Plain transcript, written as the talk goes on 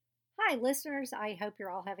Hi, listeners. I hope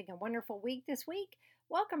you're all having a wonderful week this week.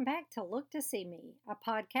 Welcome back to Look to See Me, a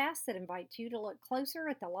podcast that invites you to look closer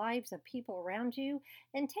at the lives of people around you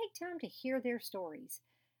and take time to hear their stories.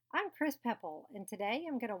 I'm Chris Pepple, and today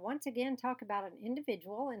I'm going to once again talk about an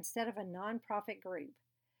individual instead of a nonprofit group.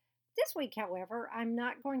 This week, however, I'm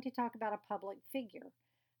not going to talk about a public figure.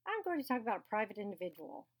 I'm going to talk about a private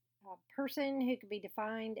individual, a person who could be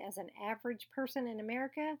defined as an average person in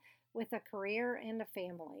America with a career and a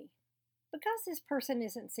family. Because this person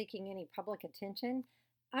isn't seeking any public attention,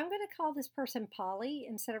 I'm going to call this person Polly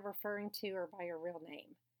instead of referring to her by her real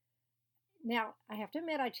name. Now, I have to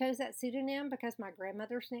admit I chose that pseudonym because my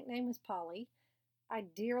grandmother's nickname was Polly. I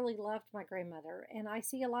dearly loved my grandmother, and I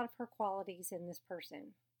see a lot of her qualities in this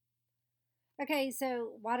person. Okay,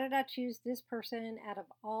 so why did I choose this person out of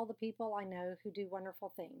all the people I know who do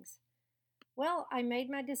wonderful things? Well, I made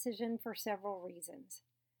my decision for several reasons.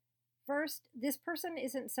 First, this person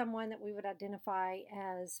isn't someone that we would identify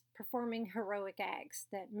as performing heroic acts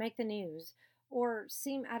that make the news or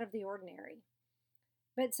seem out of the ordinary.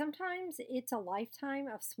 But sometimes it's a lifetime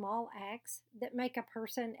of small acts that make a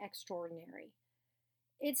person extraordinary.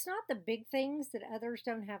 It's not the big things that others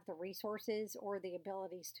don't have the resources or the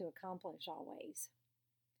abilities to accomplish always.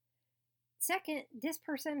 Second, this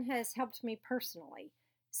person has helped me personally,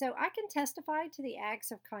 so I can testify to the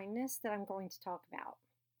acts of kindness that I'm going to talk about.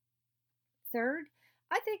 Third,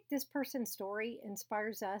 I think this person's story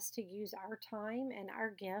inspires us to use our time and our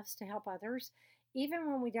gifts to help others,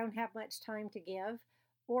 even when we don't have much time to give,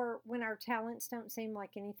 or when our talents don't seem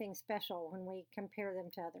like anything special when we compare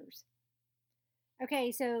them to others.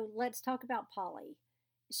 Okay, so let's talk about Polly.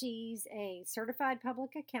 She's a certified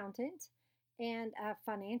public accountant and a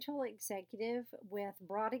financial executive with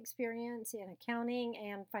broad experience in accounting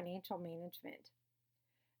and financial management.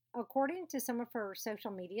 According to some of her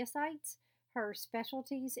social media sites, her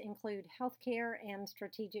specialties include healthcare and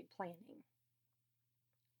strategic planning.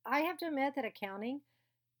 I have to admit that accounting,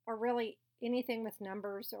 or really anything with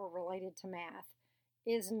numbers or related to math,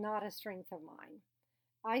 is not a strength of mine.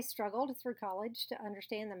 I struggled through college to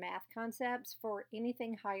understand the math concepts for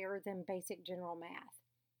anything higher than basic general math.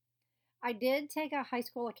 I did take a high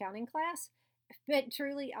school accounting class, but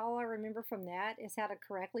truly all I remember from that is how to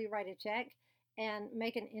correctly write a check and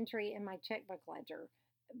make an entry in my checkbook ledger,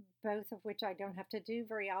 both of which I don't have to do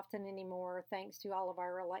very often anymore thanks to all of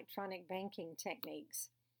our electronic banking techniques.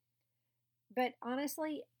 But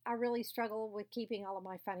honestly, I really struggle with keeping all of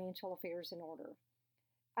my financial affairs in order.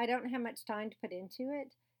 I don't have much time to put into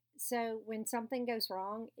it, so when something goes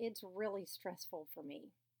wrong, it's really stressful for me.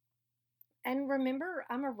 And remember,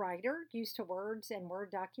 I'm a writer used to words and Word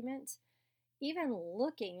documents. Even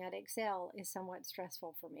looking at Excel is somewhat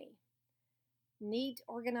stressful for me. Neat,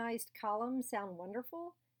 organized columns sound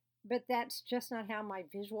wonderful, but that's just not how my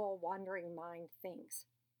visual, wandering mind thinks.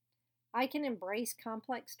 I can embrace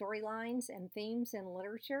complex storylines and themes in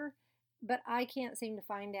literature, but I can't seem to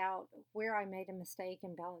find out where I made a mistake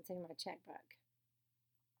in balancing my checkbook.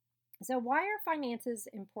 So, why are finances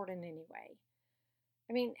important anyway?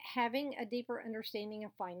 Having a deeper understanding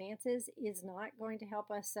of finances is not going to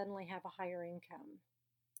help us suddenly have a higher income.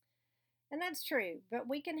 And that's true, but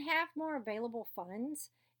we can have more available funds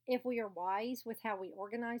if we are wise with how we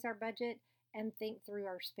organize our budget and think through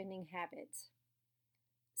our spending habits.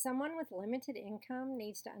 Someone with limited income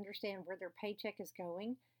needs to understand where their paycheck is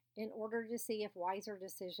going in order to see if wiser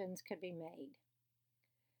decisions could be made.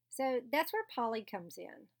 So that's where Polly comes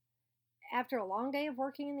in. After a long day of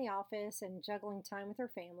working in the office and juggling time with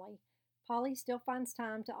her family, Polly still finds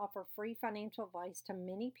time to offer free financial advice to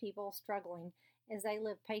many people struggling as they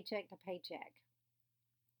live paycheck to paycheck.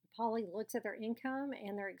 Polly looks at their income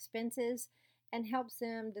and their expenses and helps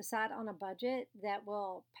them decide on a budget that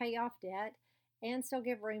will pay off debt and still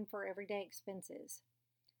give room for everyday expenses.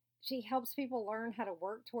 She helps people learn how to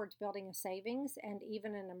work towards building a savings and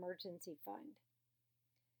even an emergency fund.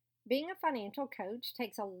 Being a financial coach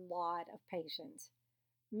takes a lot of patience.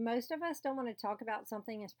 Most of us don't want to talk about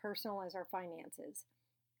something as personal as our finances,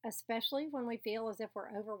 especially when we feel as if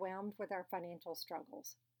we're overwhelmed with our financial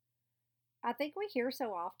struggles. I think we hear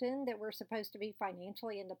so often that we're supposed to be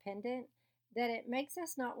financially independent that it makes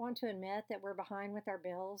us not want to admit that we're behind with our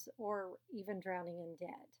bills or even drowning in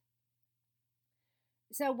debt.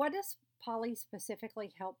 So, what does Polly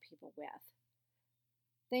specifically help people with?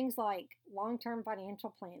 Things like long-term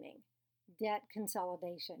financial planning, debt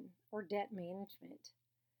consolidation or debt management,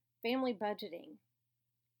 family budgeting,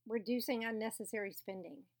 reducing unnecessary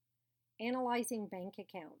spending, analyzing bank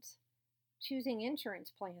accounts, choosing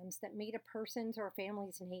insurance plans that meet a person's or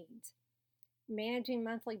family's needs, managing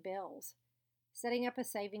monthly bills, setting up a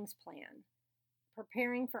savings plan,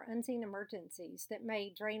 preparing for unseen emergencies that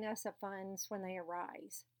may drain us of funds when they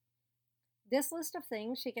arise. This list of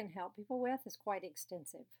things she can help people with is quite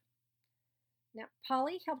extensive. Now,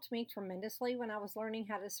 Polly helped me tremendously when I was learning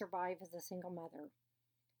how to survive as a single mother.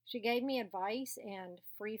 She gave me advice and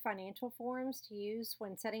free financial forms to use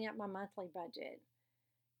when setting up my monthly budget.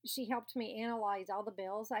 She helped me analyze all the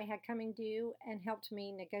bills I had coming due and helped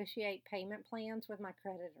me negotiate payment plans with my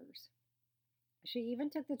creditors. She even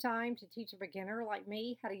took the time to teach a beginner like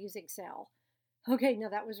me how to use Excel. Okay, now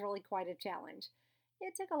that was really quite a challenge.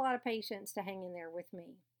 It took a lot of patience to hang in there with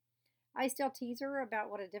me. I still tease her about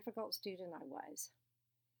what a difficult student I was.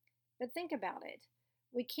 But think about it.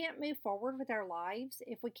 We can't move forward with our lives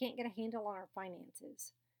if we can't get a handle on our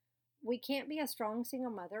finances. We can't be a strong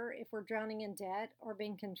single mother if we're drowning in debt or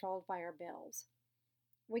being controlled by our bills.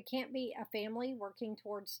 We can't be a family working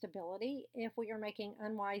towards stability if we are making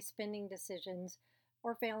unwise spending decisions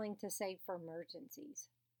or failing to save for emergencies.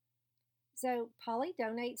 So, Polly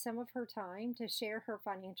donates some of her time to share her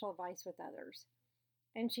financial advice with others,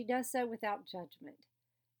 and she does so without judgment.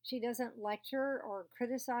 She doesn't lecture or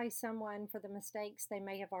criticize someone for the mistakes they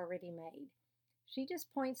may have already made. She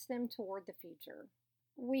just points them toward the future.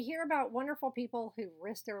 We hear about wonderful people who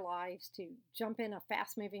risk their lives to jump in a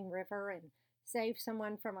fast-moving river and save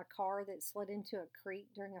someone from a car that slid into a creek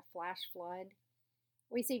during a flash flood.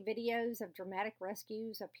 We see videos of dramatic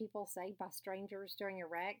rescues of people saved by strangers during a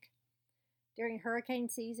wreck. During hurricane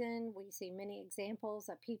season, we see many examples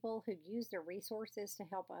of people who used their resources to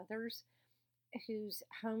help others, whose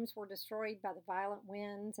homes were destroyed by the violent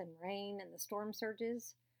winds and rain and the storm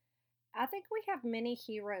surges. I think we have many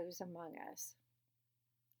heroes among us.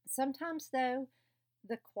 Sometimes, though,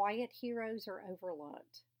 the quiet heroes are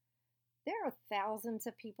overlooked. There are thousands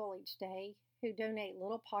of people each day who donate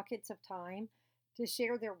little pockets of time to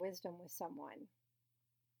share their wisdom with someone.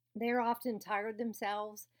 They are often tired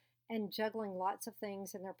themselves and juggling lots of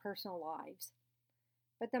things in their personal lives.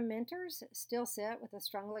 But the mentors still sit with a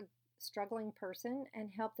struggling person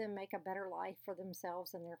and help them make a better life for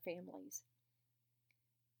themselves and their families.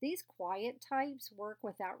 These quiet types work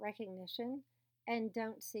without recognition and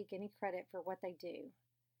don't seek any credit for what they do.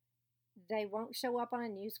 They won't show up on a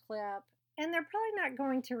news clip, and they're probably not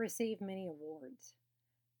going to receive many awards.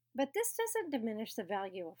 But this doesn't diminish the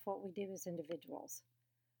value of what we do as individuals.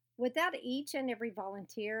 Without each and every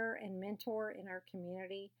volunteer and mentor in our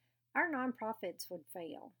community, our nonprofits would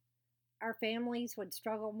fail. Our families would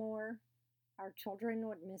struggle more. Our children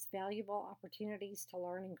would miss valuable opportunities to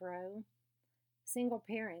learn and grow. Single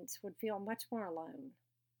parents would feel much more alone.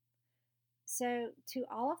 So, to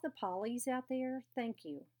all of the Pollys out there, thank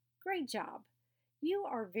you. Great job. You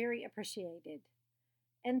are very appreciated.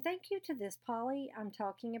 And thank you to this Polly I'm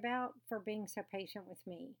talking about for being so patient with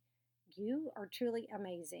me. You are truly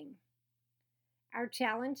amazing. Our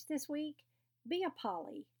challenge this week, be a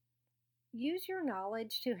Polly. Use your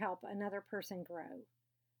knowledge to help another person grow.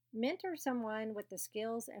 Mentor someone with the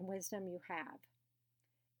skills and wisdom you have.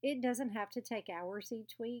 It doesn't have to take hours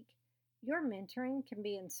each week. Your mentoring can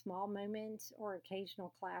be in small moments or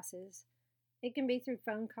occasional classes. It can be through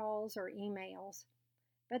phone calls or emails.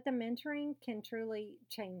 But the mentoring can truly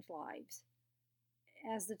change lives.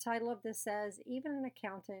 As the title of this says, even an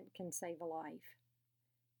accountant can save a life.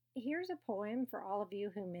 Here's a poem for all of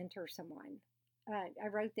you who mentor someone. I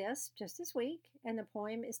wrote this just this week, and the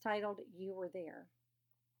poem is titled, You Were There.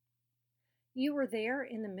 You were there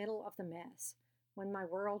in the middle of the mess, when my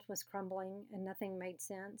world was crumbling and nothing made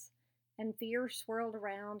sense, and fear swirled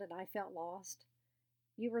around and I felt lost.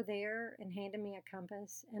 You were there and handed me a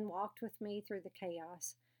compass and walked with me through the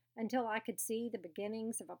chaos until I could see the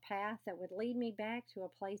beginnings of a path that would lead me back to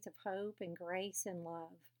a place of hope and grace and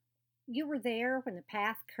love. You were there when the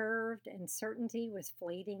path curved and certainty was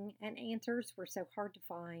fleeting and answers were so hard to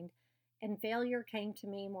find and failure came to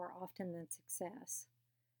me more often than success.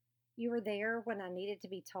 You were there when I needed to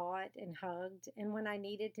be taught and hugged and when I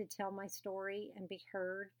needed to tell my story and be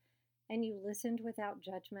heard, and you listened without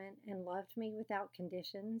judgment and loved me without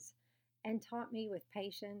conditions and taught me with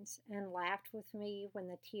patience and laughed with me when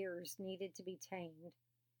the tears needed to be tamed.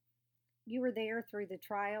 You were there through the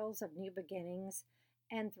trials of new beginnings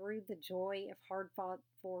and through the joy of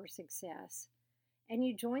hard-fought-for success. And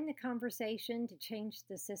you joined the conversation to change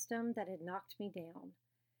the system that had knocked me down.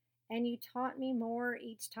 And you taught me more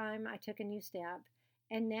each time I took a new step.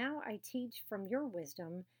 And now I teach from your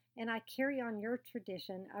wisdom, and I carry on your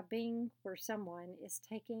tradition of being where someone is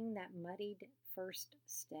taking that muddied first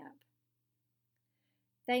step.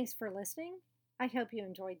 Thanks for listening. I hope you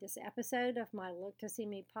enjoyed this episode of my Look to See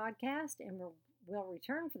Me podcast, and we'll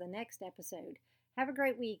return for the next episode. Have a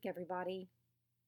great week, everybody.